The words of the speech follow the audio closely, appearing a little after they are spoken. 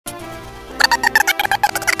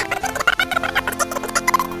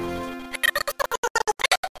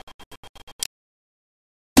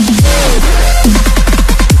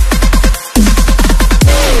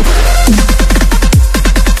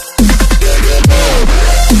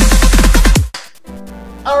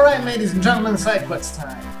Alright, ladies and gentlemen, side quest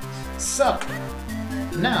time. So,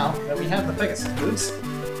 now that we have the Pegasus boots,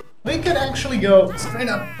 we could actually go straight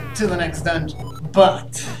up to the next dungeon,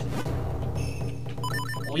 but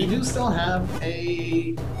we do still have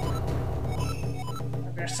a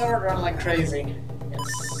sword run like crazy.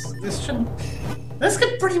 Yes, this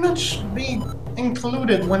could pretty much be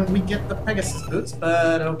included when we get the Pegasus boots,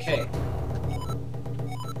 but okay.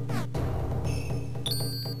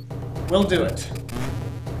 We'll do it.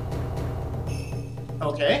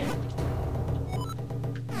 Okay.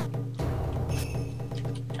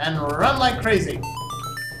 And run like crazy.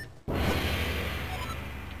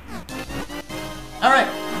 Alright,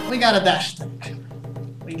 we got a dash attack.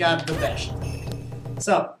 We got the dash attack.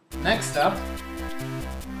 So, next up,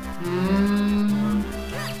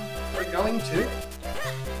 we're going to...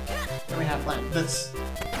 What do we have planned? This.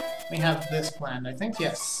 We have this planned, I think,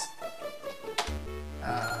 yes.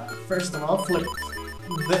 First of all, flip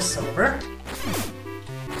this over.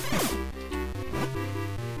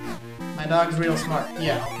 My dog's real smart.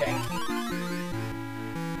 Yeah, okay.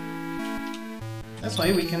 This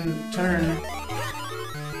way we can turn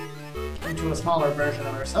into a smaller version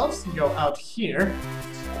of ourselves and go out here.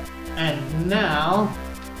 And now...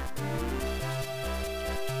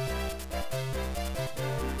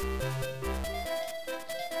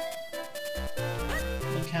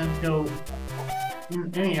 we can't go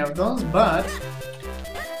in any of those, but...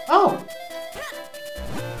 Oh!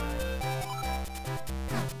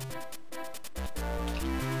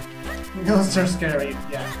 Ghosts are scary,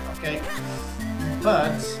 yeah, okay.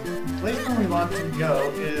 But the place where we want to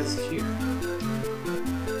go is here.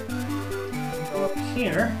 Go up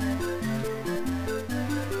here.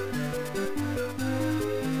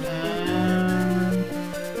 And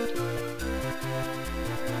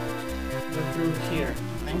go through here,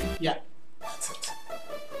 I think. Yeah, that's it.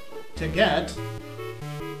 To get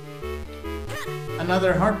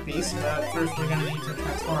another heart piece, but first we're gonna need to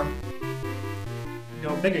transform.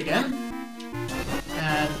 Go big again.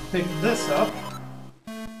 And pick this up.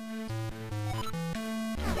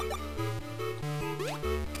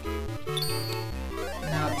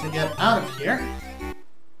 Now to get out of here.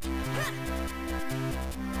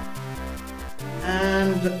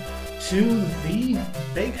 And to the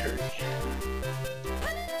bakery.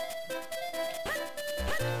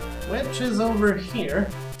 Which is over here.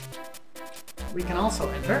 We can also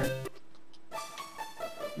enter.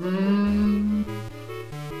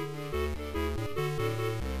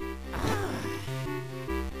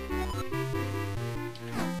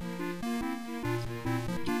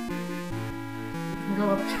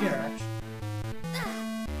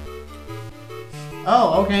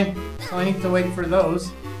 Oh, okay. So I need to wait for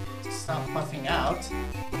those to stop puffing out.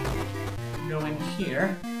 Go in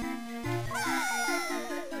here.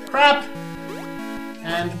 Crap!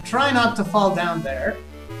 And try not to fall down there.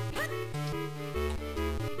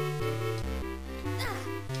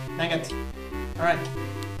 Dang it. Alright.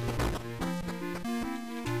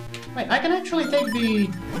 Wait, I can actually take the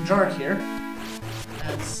jar here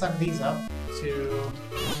and suck these up to...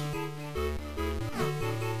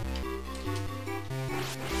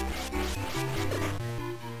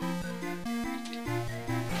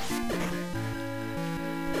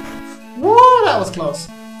 Whoa, that was close.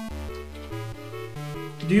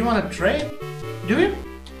 Do you want to trade? Do you?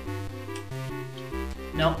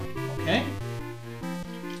 No. Okay.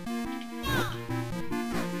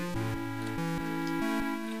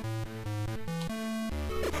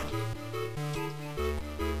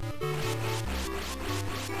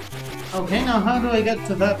 Okay, now how do I get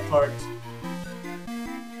to that part?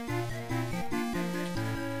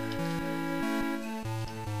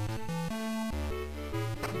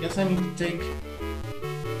 I guess I need to take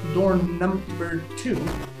door number 2. To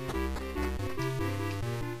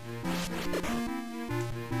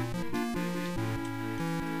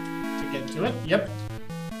get to it, yep.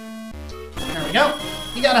 There we go.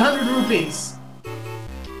 You got 100 rupees.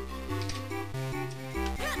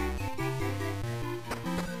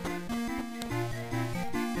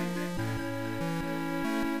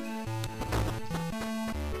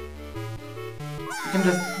 You can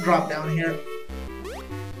just drop down here.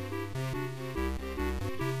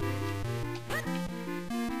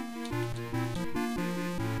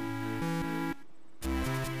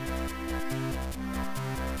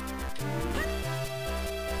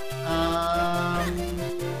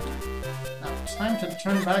 Now it's time to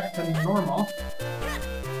turn back to normal.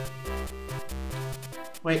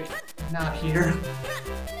 Wait, not here.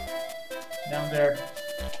 Down there.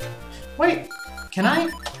 Wait, can I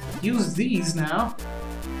use these now?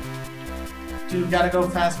 Do you gotta go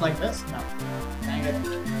fast like this? No. Dang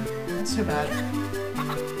it. That's too bad.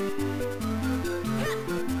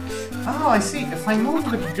 Oh, I see. If I move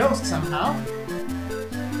the ghost somehow,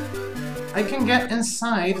 I can get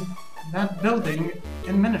inside that building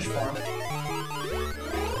in Minish form.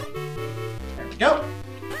 There we go.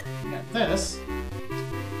 We got this.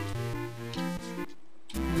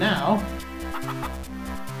 Now,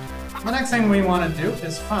 the next thing we want to do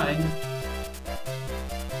is find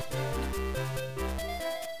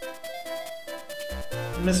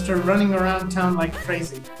Mr. Running Around Town Like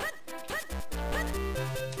Crazy.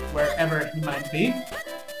 Wherever he might be.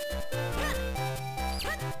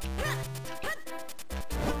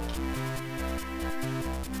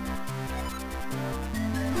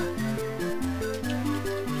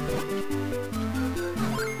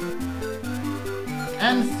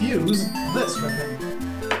 And fuse this with him.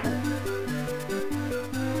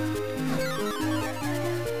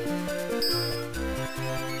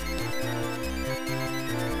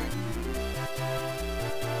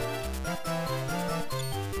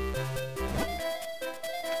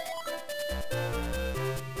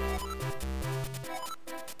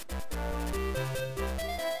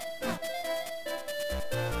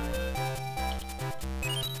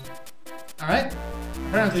 Alright,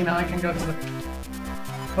 apparently now I can go to the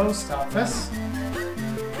post office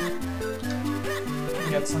and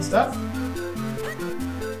get some stuff.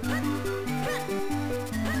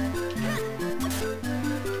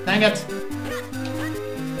 Dang it!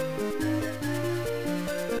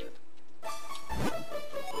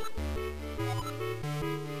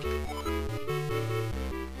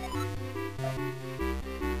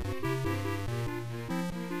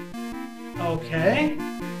 Okay.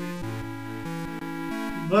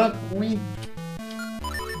 But we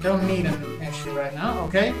don't need an issue right now,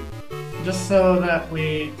 okay? Just so that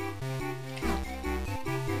we...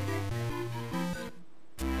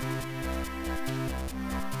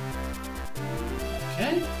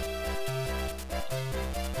 Okay.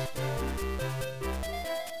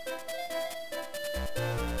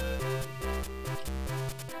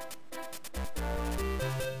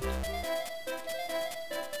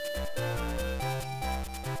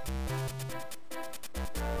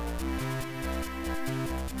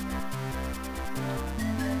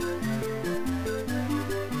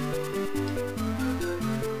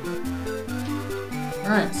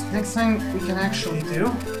 Alright, next thing we can actually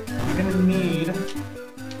do, we're gonna need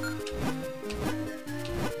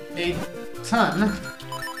a ton.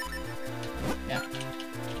 Yeah,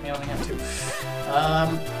 we only have two.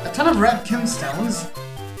 A ton of red kinstones.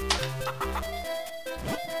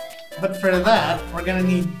 But for that, we're gonna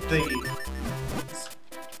need the...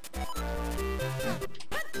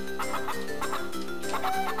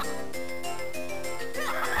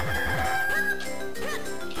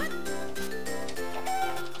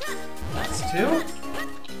 Two.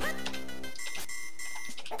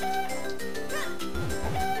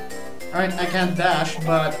 Alright, I can't dash,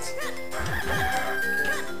 but...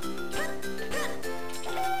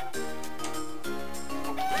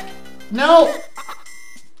 No!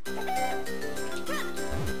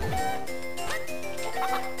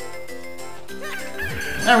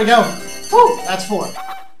 There we go! Woo! That's 4.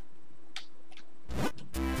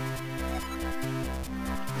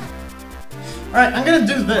 Alright, I'm gonna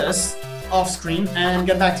do this off-screen and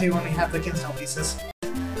get back to you when we have the kinstone pieces.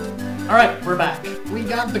 Alright, we're back. We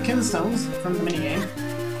got the kinstones from the minigame.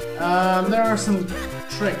 There are some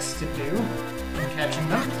tricks to do in catching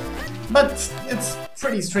them, but it's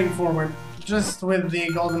pretty straightforward. Just with the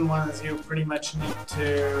golden ones, you pretty much need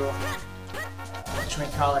to... what should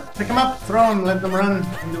we call it? Pick them up, throw them, let them run,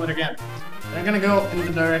 and do it again. They're gonna go in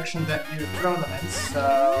the direction that you throw them in,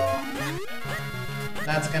 so...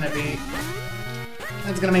 that's gonna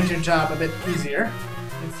make your job a bit easier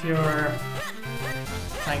if you're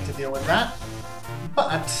trying to deal with that.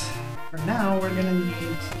 But for now, we're gonna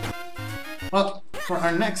need... well, for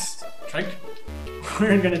our next trick,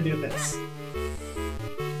 we're gonna do this.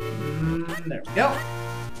 There we go.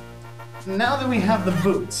 Now that we have the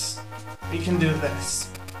boots, we can do this.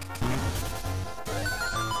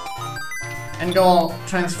 And go all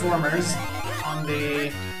Transformers on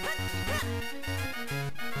the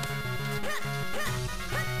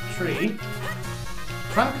tree.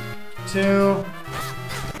 Trunk to...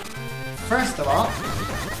 first of all,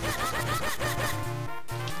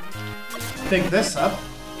 pick this up.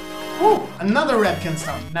 Ooh, another red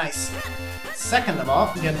kinstone. Nice. Second of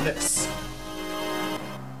all, get this.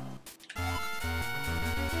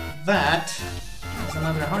 That is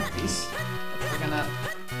another heart piece that we're gonna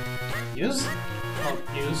use. Oh,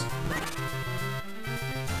 use.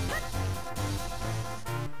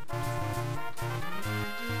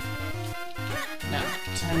 Now,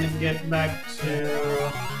 time to get back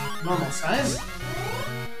to normal size.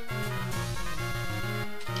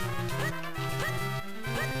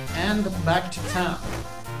 and back to town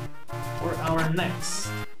for our next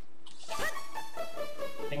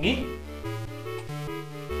thingy.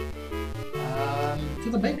 To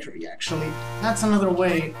the bakery, actually. That's another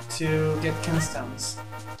way to get kinstones.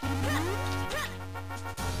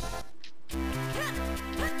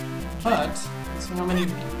 But let's see how many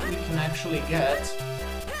we can actually get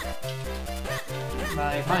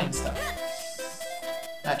by buying stuff.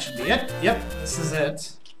 That should be it. Yep, this is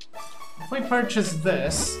it. If we purchase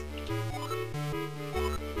this,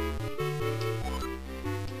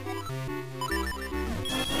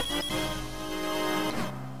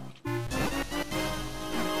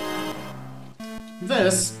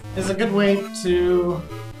 this is a good way to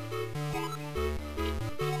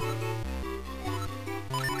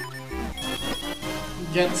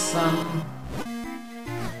get some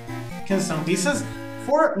kinstone pieces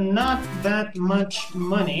for not that much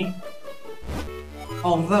money.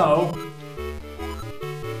 Although,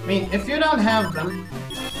 I mean, if you don't have them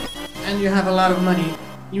and you have a lot of money,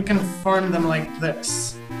 you can farm them like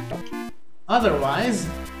this. Otherwise,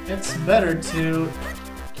 it's better to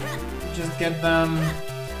just get them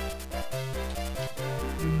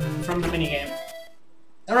from the minigame.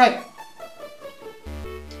 Alright.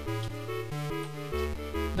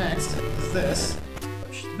 Next is this.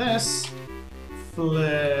 Push this.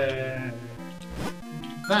 Flip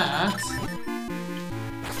that.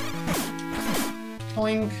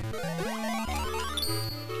 Poink.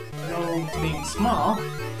 Go to being small.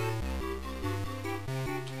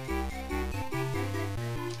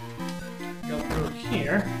 Go through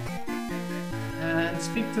here. And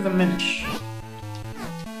speak to the Minish.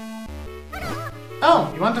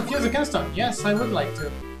 Oh, you want to fuse a kinstone? Yes, I would like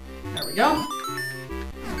to. There we go.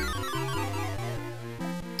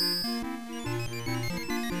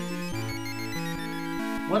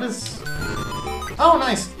 What is... Oh,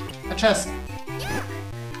 nice! A chest.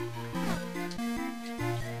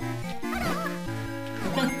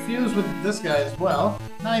 I can fuse with this guy as well.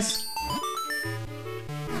 Nice.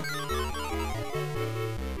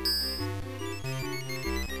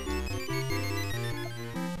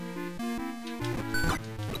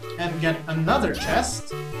 And get another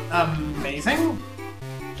chest. Amazing.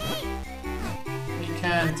 We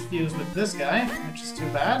can't fuse with this guy, which is too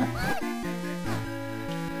bad.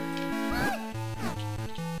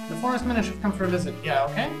 The forest Minnish have come for a visit. Yeah,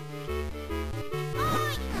 okay.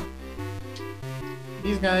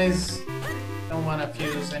 These guys don't want to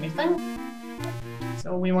fuse anything.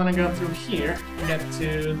 So we want to go through here and get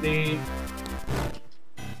to the...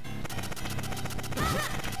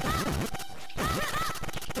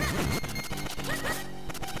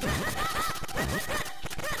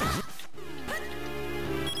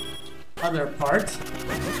 other part,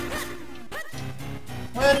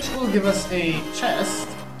 which will give us a chest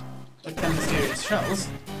with 10 mysterious shells.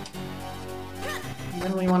 And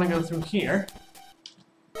then we want to go through here,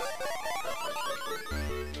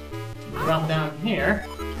 drop down here,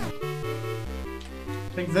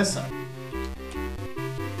 pick this up.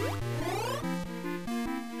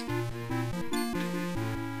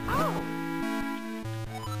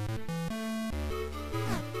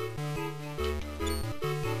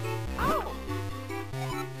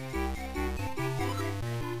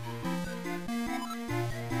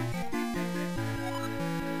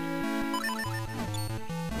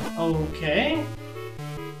 Okay.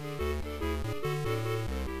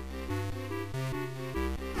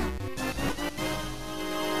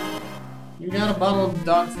 You got a bottle of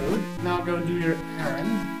dog food. Now go do your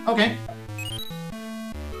errand. Okay.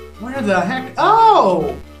 Where the heck?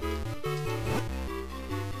 Oh!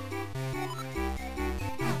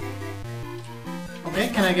 Okay,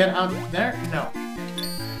 can I get out there? No.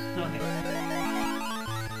 Okay.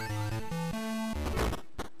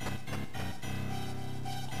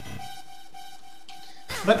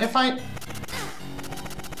 But if I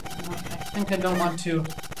think I don't want to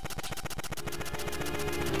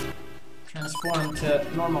transform to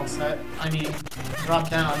normal size, I mean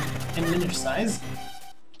drop down in Minish size.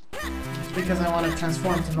 It's because I want to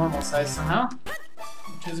transform to normal size somehow,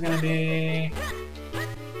 which is going to be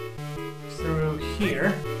through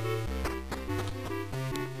here.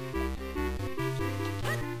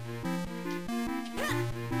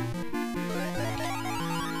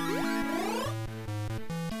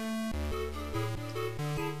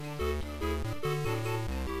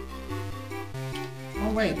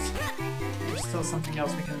 Oh wait, there's still something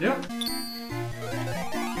else we can do.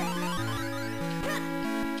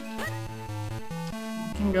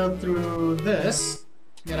 We can go through this,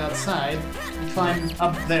 get outside, and climb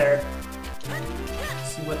up there.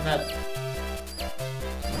 See what that...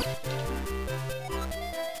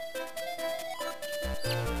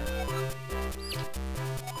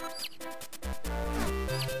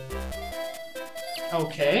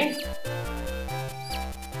 Okay.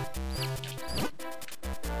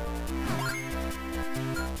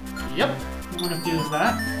 Yep, I'm gonna fuse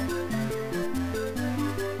that.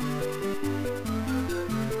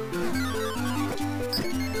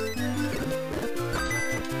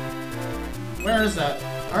 Where is that?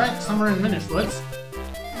 Alright, somewhere in Minish Woods.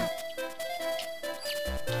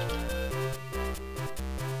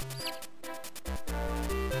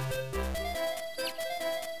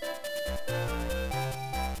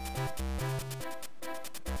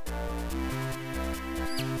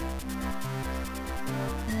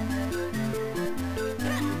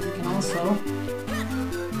 We can also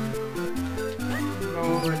go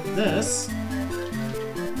over this.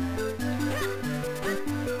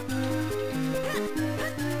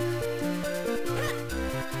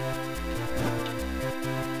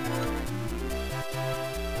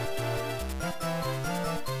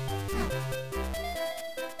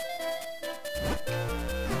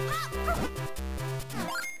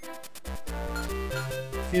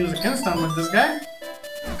 Fuse a Kinstone with this guy.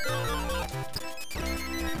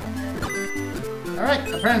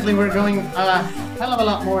 Alright, apparently we're going a hell of a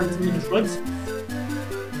lot more into Minish Woods.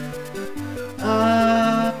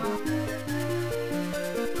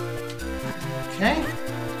 Okay,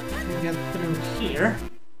 we get through here.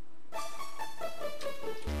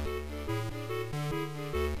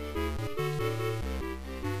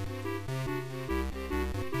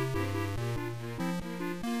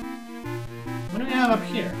 What do we have up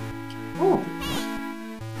here? Ooh!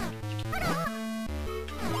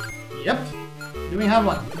 Yep. Do we have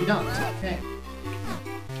one? We don't. Okay.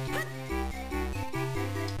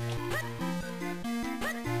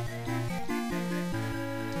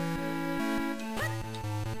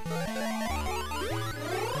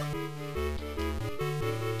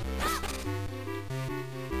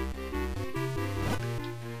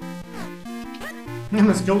 I'm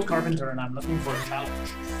a skilled carpenter and I'm looking for a challenge.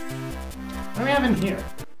 What do we have in here?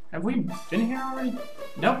 Have we been here already?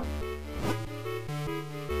 Nope.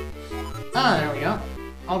 Ah, there we go.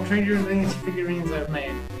 I'll trade you these figurines I've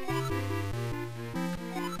made.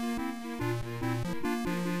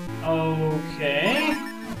 Okay.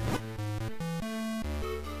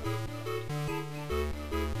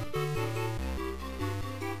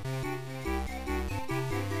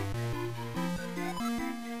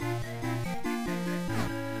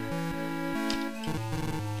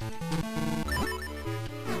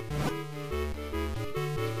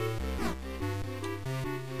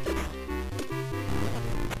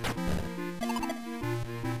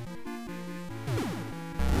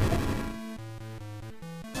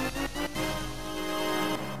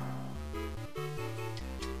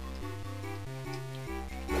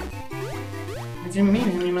 If you meet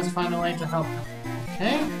him, you must find a way to help him.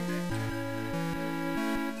 Okay?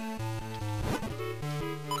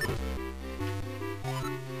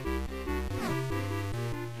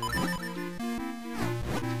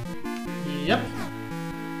 Yep.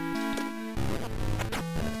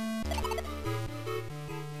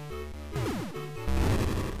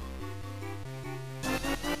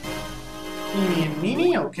 Eeny and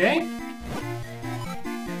meeny, okay.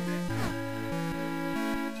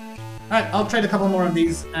 Alright, I'll trade a couple more of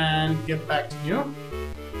these and get back to you.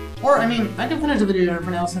 Or, I mean, I can finish the video here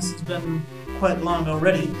for now since it's been quite long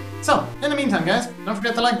already. So, in the meantime, guys, don't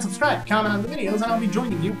forget to like and subscribe, comment on the videos, and I'll be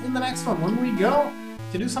joining you in the next one when we go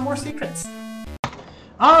to do some more secrets.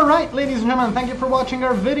 Alright, ladies and gentlemen, thank you for watching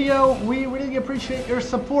our video. We really appreciate your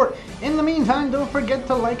support. In the meantime, don't forget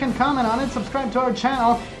to like and comment on it, subscribe to our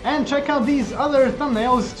channel, and check out these other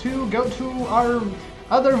thumbnails to go to our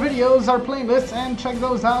other videos, our playlists, and check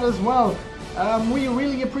those out as well. We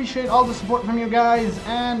really appreciate all the support from you guys,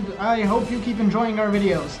 and I hope you keep enjoying our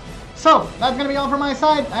videos. So, that's going to be all from my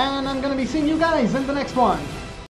side, and I'm going to be seeing you guys in the next one.